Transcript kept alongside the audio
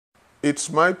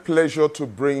It's my pleasure to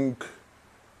bring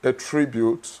a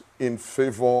tribute in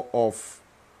favor of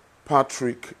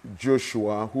Patrick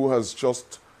Joshua, who has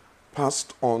just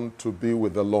passed on to be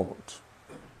with the Lord.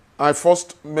 I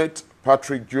first met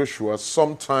Patrick Joshua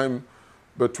sometime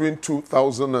between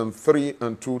 2003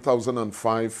 and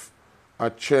 2005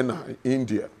 at Chennai,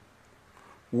 India,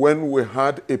 when we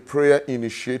had a prayer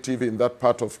initiative in that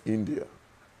part of India.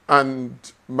 And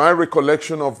my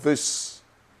recollection of this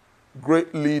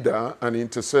great leader and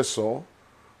intercessor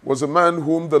was a man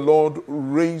whom the Lord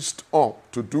raised up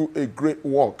to do a great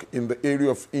work in the area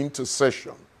of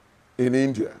intercession in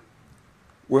India.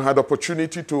 We had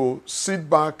opportunity to sit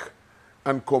back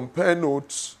and compare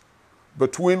notes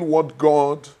between what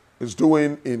God is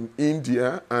doing in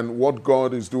India and what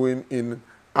God is doing in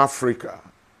Africa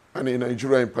and in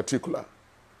Nigeria in particular.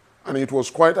 And it was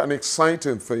quite an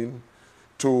exciting thing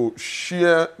to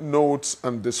share notes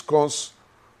and discuss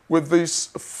with this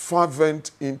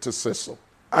fervent intercessor.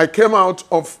 I came out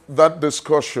of that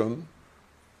discussion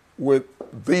with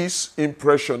this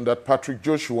impression that Patrick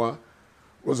Joshua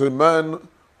was a man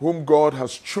whom God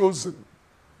has chosen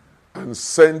and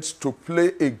sent to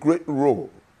play a great role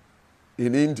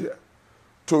in India,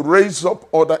 to raise up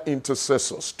other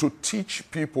intercessors, to teach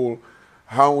people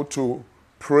how to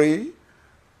pray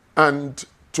and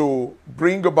to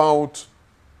bring about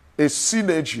a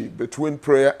synergy between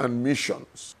prayer and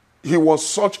missions. He was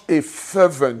such a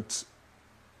fervent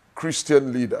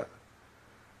Christian leader,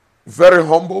 very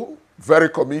humble, very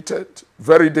committed,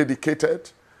 very dedicated,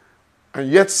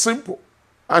 and yet simple.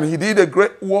 And he did a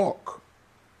great work,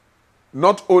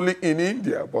 not only in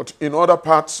India, but in other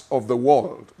parts of the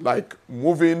world, like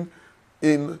moving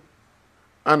in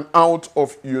and out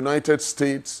of United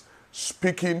States,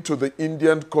 speaking to the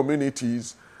Indian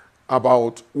communities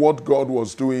about what God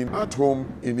was doing at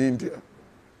home in India.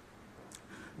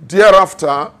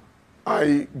 Thereafter,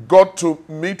 I got to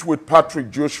meet with Patrick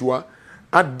Joshua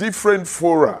at different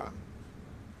fora,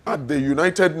 at the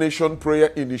United Nations Prayer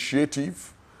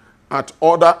Initiative, at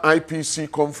other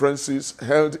IPC conferences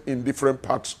held in different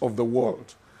parts of the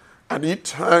world. And each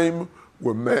time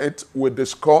we met, we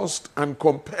discussed and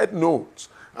compared notes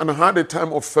and had a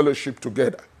time of fellowship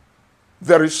together.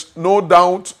 There is no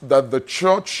doubt that the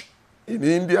church in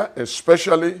India,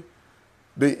 especially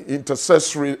the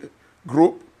intercessory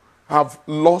group, have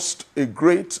lost a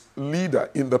great leader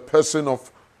in the person of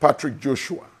Patrick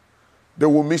Joshua. They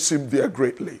will miss him there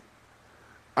greatly.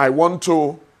 I want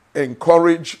to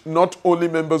encourage not only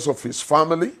members of his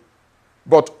family,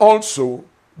 but also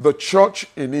the church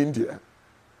in India,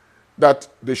 that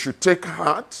they should take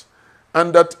heart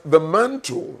and that the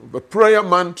mantle, the prayer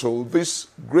mantle this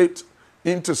great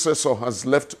intercessor has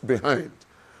left behind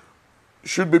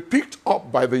should be picked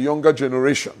up by the younger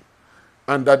generation,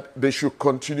 and that they should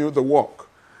continue the work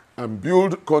and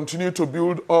continue to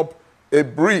build up a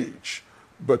bridge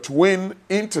between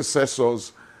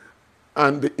intercessors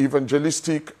and the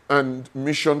evangelistic and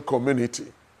mission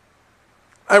community.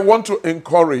 I want to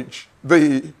encourage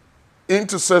the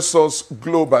intercessors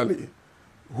globally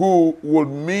who would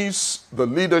miss the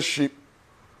leadership,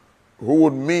 who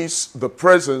would miss the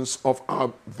presence of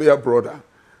their brother.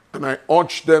 And I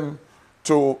urge them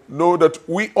to know that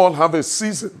we all have a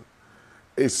season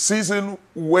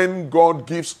when God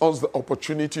gives us the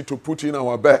opportunity to put in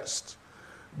our best.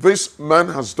 This man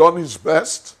has done his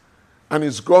best and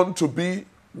is going to be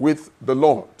with the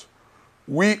Lord.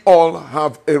 We all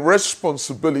have a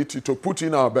responsibility to put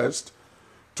in our best,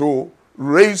 to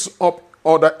raise up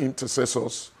other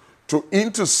intercessors, to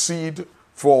intercede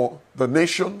for the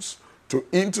nations, to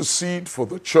intercede for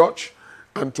the church,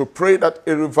 and to pray that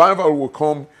a revival will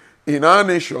come in our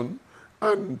nation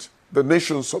and the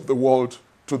nations of the world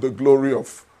to the glory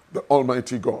of the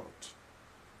Almighty God.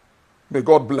 May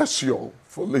God bless you all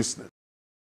for listening.